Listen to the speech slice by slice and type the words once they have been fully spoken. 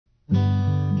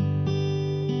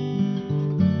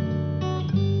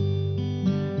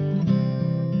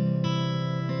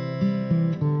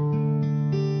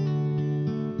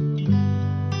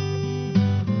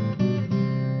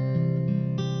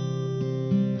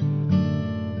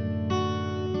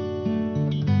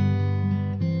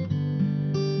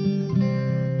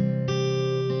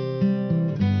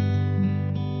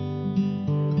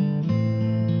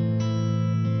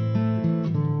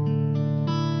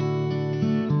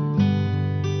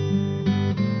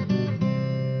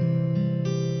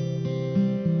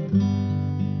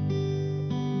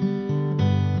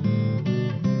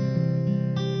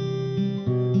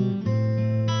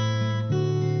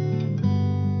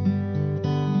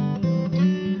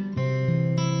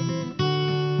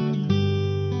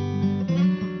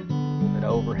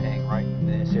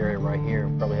right here.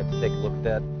 We'll probably have to take a look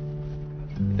at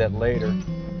that later.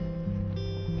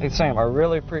 Hey Sam, I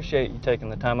really appreciate you taking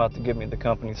the time out to give me the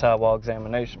company's high wall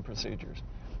examination procedures.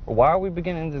 But why are we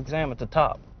beginning to examine at the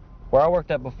top? Where I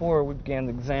worked at before, we began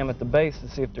to examine at the base to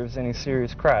see if there's any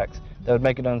serious cracks that would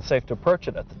make it unsafe to approach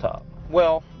it at the top.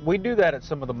 Well, we do that at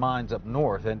some of the mines up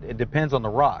north, and it depends on the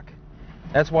rock.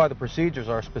 That's why the procedures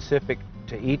are specific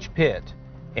to each pit,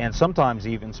 and sometimes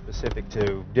even specific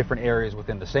to different areas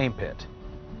within the same pit.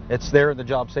 It's there in the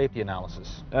job safety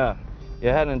analysis. Yeah, I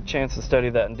hadn't had a chance to study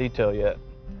that in detail yet.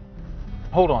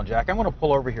 Hold on, Jack. I'm going to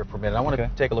pull over here for a minute. I want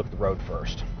to take a look at the road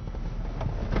first.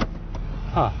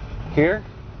 Huh. Here?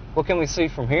 What can we see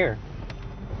from here?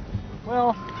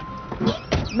 Well,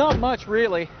 not much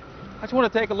really. I just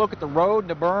want to take a look at the road and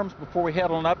the berms before we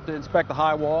head on up to inspect the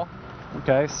high wall.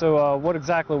 Okay, so what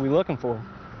exactly are we looking for?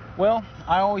 Well,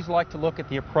 I always like to look at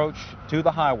the approach to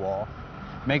the high wall,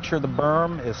 make sure the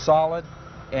berm is solid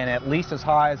and at least as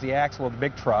high as the axle of the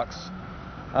big trucks.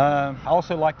 I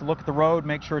also like to look at the road,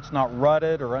 make sure it's not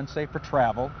rutted or unsafe for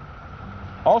travel.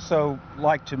 Also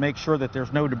like to make sure that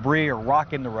there's no debris or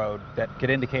rock in the road that could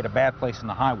indicate a bad place in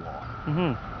the high wall.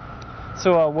 Mm-hmm.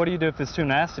 So what do you do if it's too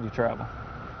nasty to travel?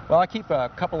 Well, I keep a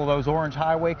couple of those orange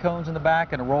highway cones in the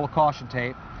back and a roll of caution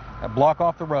tape that block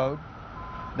off the road.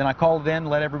 Then I call it in,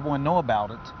 let everyone know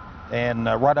about it, and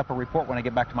write up a report when I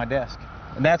get back to my desk.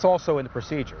 And that's also in the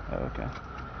procedure. Okay.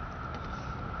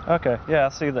 Okay, yeah, I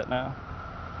see that now.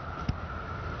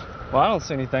 Well, I don't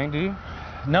see anything, do you?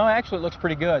 No, actually it looks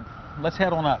pretty good. Let's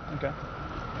head on up. Okay.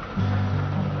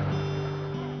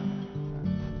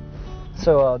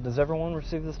 So, does everyone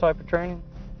receive this type of training?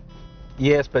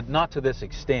 Yes, but not to this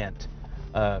extent.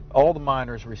 All the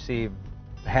miners receive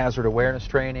hazard awareness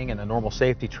training and a normal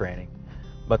safety training,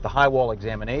 but the high wall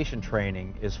examination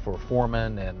training is for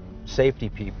foremen and safety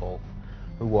people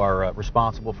who are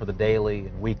responsible for the daily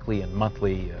and weekly and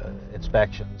monthly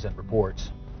inspections and reports.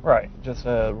 Right, just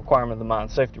a requirement of the mine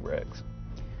safety regs.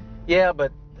 Yeah,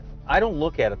 but I don't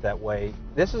look at it that way.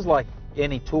 This is like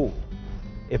any tool.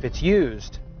 If it's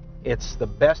used, it's the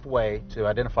best way to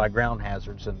identify ground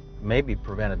hazards and maybe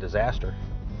prevent a disaster.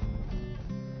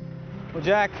 Well,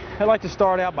 Jack, I'd like to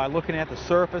start out by looking at the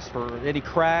surface for any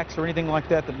cracks or anything like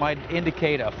that that might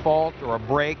indicate a fault or a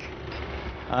break.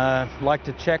 I'd like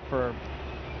to check for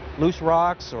loose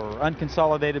rocks or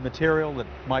unconsolidated material that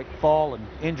might fall and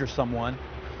injure someone.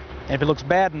 And if it looks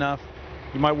bad enough,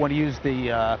 you might want to use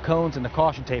the cones and the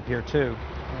caution tape here too.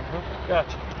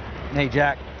 Gotcha. Hey,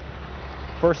 Jack,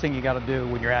 first thing you got to do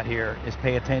when you're out here is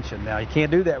pay attention. Now, you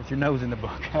can't do that with your nose in the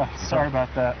book. Oh, sorry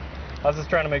about that. I was just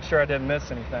trying to make sure I didn't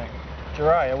miss anything. But you're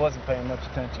right, I wasn't paying much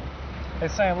attention. Hey,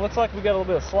 Sam, looks like we got a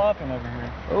little bit of slopping over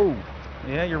here. Oh,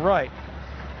 yeah, you're right.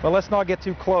 Well, let's not get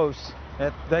too close.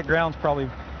 That ground's probably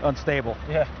unstable.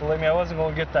 Yeah, believe me, I wasn't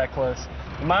going to get that close.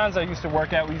 The mines I used to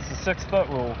work at, we used the 6-foot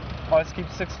rule. Always keep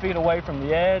 6 feet away from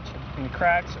the edge, any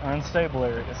cracks or unstable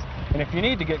areas. And if you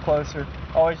need to get closer,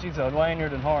 always use a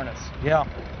lanyard and harness. Yeah,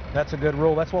 that's a good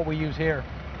rule. That's what we use here.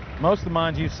 Most of the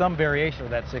mines use some variation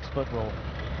of that 6-foot rule.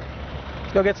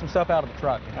 Let's go get some stuff out of the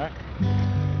truck. All right.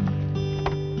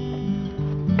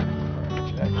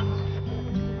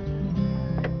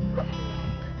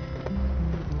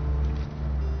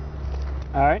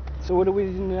 All right, so what do we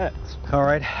do next? All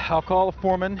right, I'll call the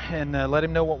foreman and let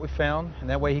him know what we found, and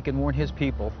that way he can warn his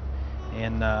people.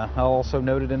 And I'll also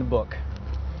note it in the book.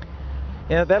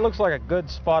 Yeah, that looks like a good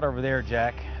spot over there,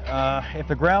 Jack. If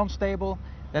the ground's stable,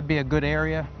 that'd be a good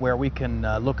area where we can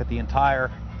look at the entire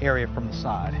area from the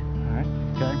side. All right.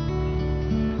 Okay?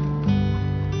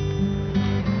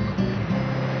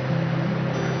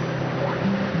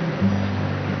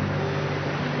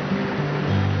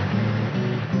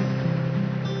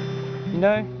 You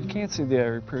know, you can't see the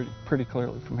area pretty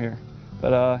clearly from here,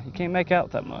 but you can't make out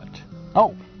that much.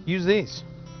 Oh, use these.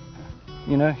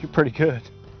 You know, you're pretty good.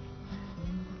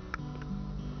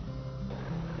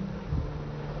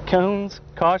 Cones,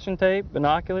 caution tape,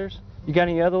 binoculars. You got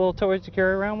any other little toys to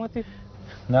carry around with you?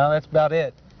 No, that's about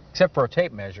it, except for a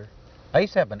tape measure. I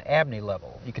used to have an Abney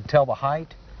level. You could tell the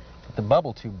height, but the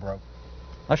bubble tube broke.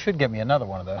 I should get me another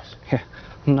one of those. Yeah,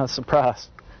 I'm not surprised.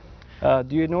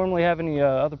 Do you normally have any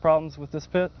other problems with this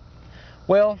pit?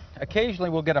 Well,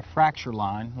 occasionally we'll get a fracture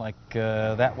line, like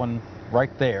that one right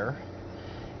there.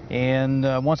 And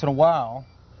once in a while,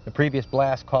 the previous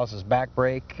blast causes back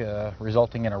break,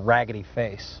 resulting in a raggedy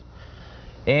face.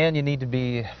 And you need to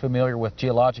be familiar with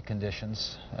geologic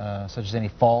conditions, such as any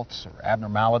faults or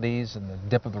abnormalities in the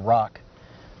dip of the rock.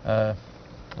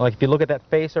 Like if you look at that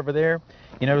face over there,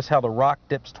 you notice how the rock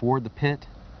dips toward the pit?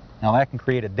 Now that can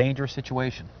create a dangerous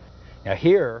situation. Now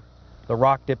here, the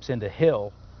rock dips into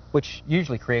hill, which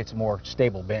usually creates a more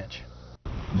stable bench.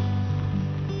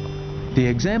 The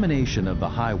examination of the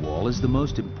high wall is the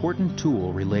most important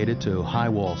tool related to high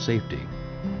wall safety.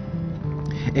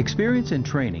 Experience and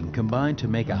training combine to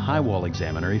make a high wall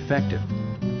examiner effective.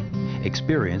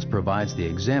 Experience provides the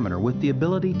examiner with the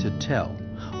ability to tell,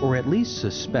 or at least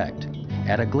suspect,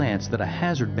 at a glance that a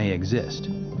hazard may exist.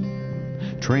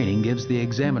 Training gives the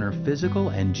examiner physical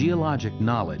and geologic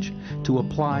knowledge to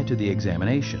apply to the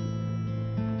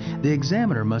examination. The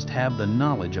examiner must have the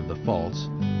knowledge of the faults,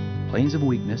 planes of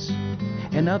weakness,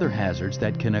 and other hazards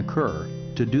that can occur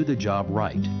to do the job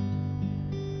right.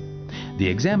 The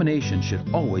examination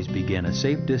should always begin a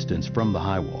safe distance from the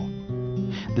high wall.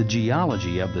 The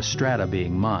geology of the strata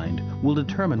being mined will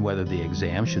determine whether the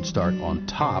exam should start on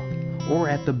top or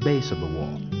at the base of the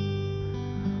wall.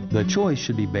 The choice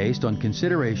should be based on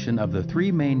consideration of the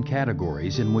three main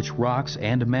categories in which rocks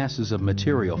and masses of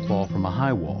material fall from a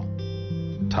high wall: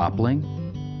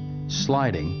 toppling,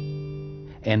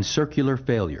 sliding, and circular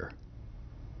failure.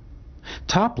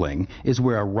 Toppling is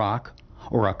where a rock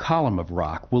or a column of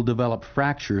rock will develop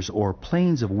fractures or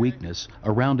planes of weakness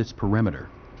around its perimeter.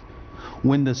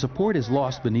 When the support is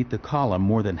lost beneath the column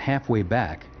more than halfway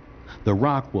back, the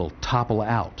rock will topple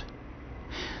out.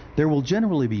 There will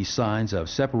generally be signs of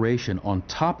separation on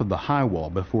top of the high wall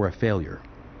before a failure.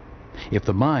 If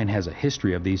the mine has a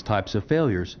history of these types of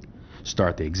failures,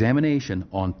 start the examination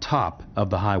on top of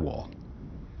the high wall.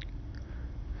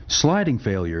 Sliding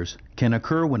failures can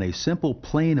occur when a simple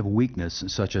plane of weakness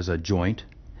such as a joint,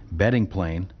 bedding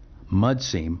plane, mud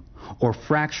seam, or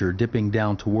fracture dipping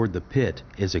down toward the pit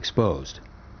is exposed.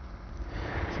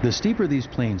 The steeper these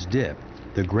planes dip,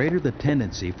 the greater the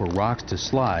tendency for rocks to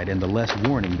slide and the less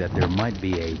warning that there might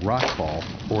be a rock fall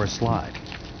or a slide.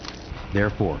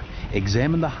 Therefore,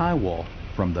 examine the high wall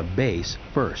from the base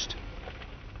first.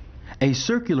 A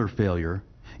circular failure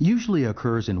usually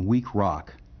occurs in weak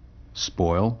rock,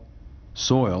 spoil,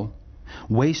 soil,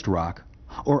 waste rock,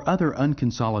 or other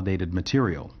unconsolidated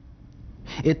material.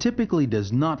 It typically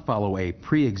does not follow a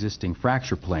pre-existing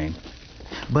fracture plane,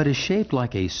 but is shaped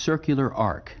like a circular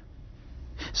arc.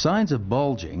 Signs of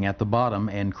bulging at the bottom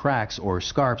and cracks or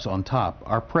scarps on top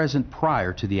are present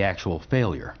prior to the actual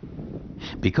failure.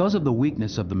 Because of the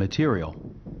weakness of the material,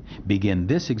 begin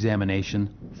this examination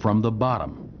from the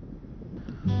bottom.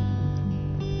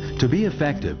 To be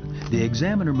effective, the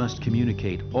examiner must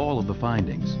communicate all of the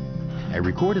findings. A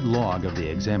recorded log of the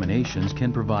examinations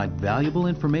can provide valuable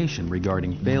information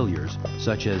regarding failures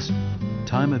such as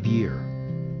time of year,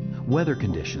 weather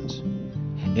conditions,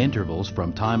 intervals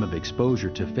from time of exposure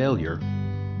to failure,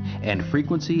 and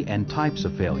frequency and types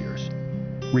of failures.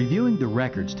 Reviewing the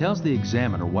records tells the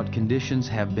examiner what conditions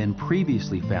have been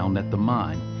previously found at the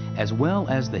mine, as well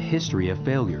as the history of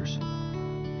failures.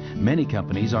 Many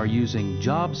companies are using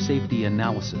Job Safety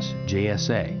Analysis,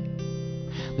 JSA.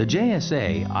 The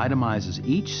JSA itemizes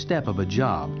each step of a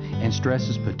job and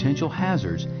stresses potential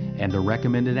hazards and the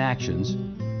recommended actions,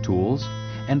 tools,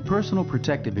 and personal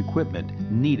protective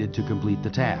equipment needed to complete the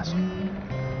task.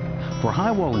 For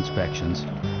high wall inspections,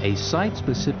 a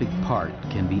site-specific part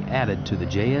can be added to the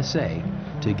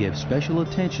JSA to give special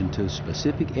attention to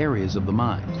specific areas of the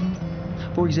mine.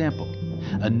 For example,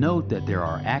 a note that there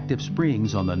are active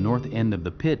springs on the north end of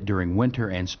the pit during winter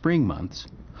and spring months,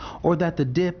 or that the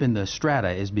dip in the strata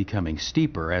is becoming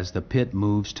steeper as the pit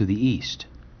moves to the east,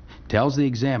 tells the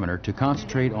examiner to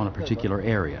concentrate on a particular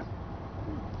area.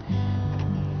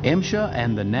 MSha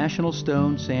and the National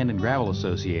Stone, Sand and Gravel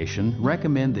Association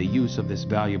recommend the use of this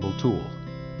valuable tool.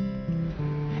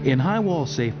 In high wall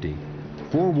safety,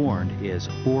 forewarned is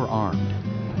forearmed.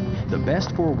 The best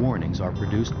forewarnings are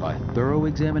produced by thorough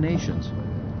examinations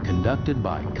conducted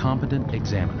by competent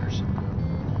examiners.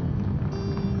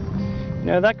 You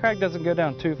know, that crack doesn't go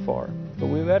down too far, but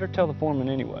we better tell the foreman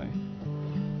anyway.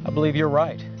 I believe you're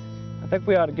right. I think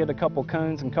we ought to get a couple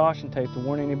cones and caution tape to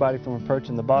warn anybody from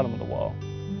approaching the bottom of the wall.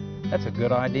 That's a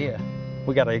good idea.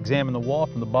 We got to examine the wall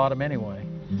from the bottom anyway.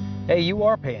 Hey, you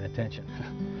are paying attention.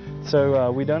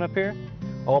 So, we done up here?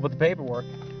 All but the paperwork.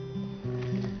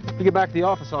 When you get back to the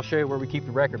office, I'll show you where we keep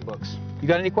the record books. You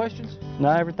got any questions? No,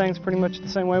 everything's pretty much the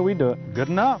same way we do it. Good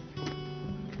enough.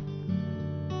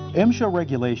 MSha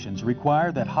regulations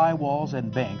require that high walls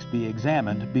and banks be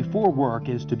examined before work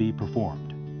is to be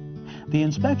performed. The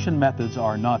inspection methods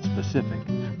are not specific,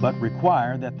 but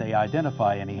require that they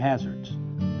identify any hazards.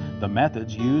 The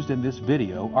methods used in this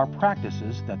video are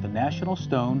practices that the National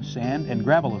Stone, Sand and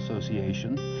Gravel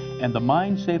Association and the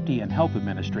Mine Safety and Health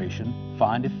Administration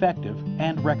find effective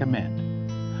and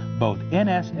recommend. Both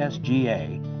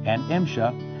NSSGA and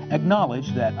MSha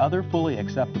acknowledge that other fully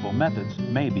acceptable methods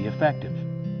may be effective.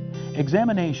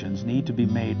 Examinations need to be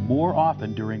made more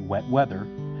often during wet weather,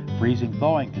 freezing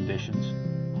thawing conditions,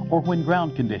 or when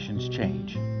ground conditions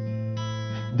change.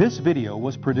 This video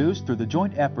was produced through the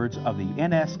joint efforts of the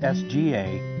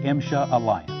NSSGA-MSHA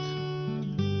Alliance.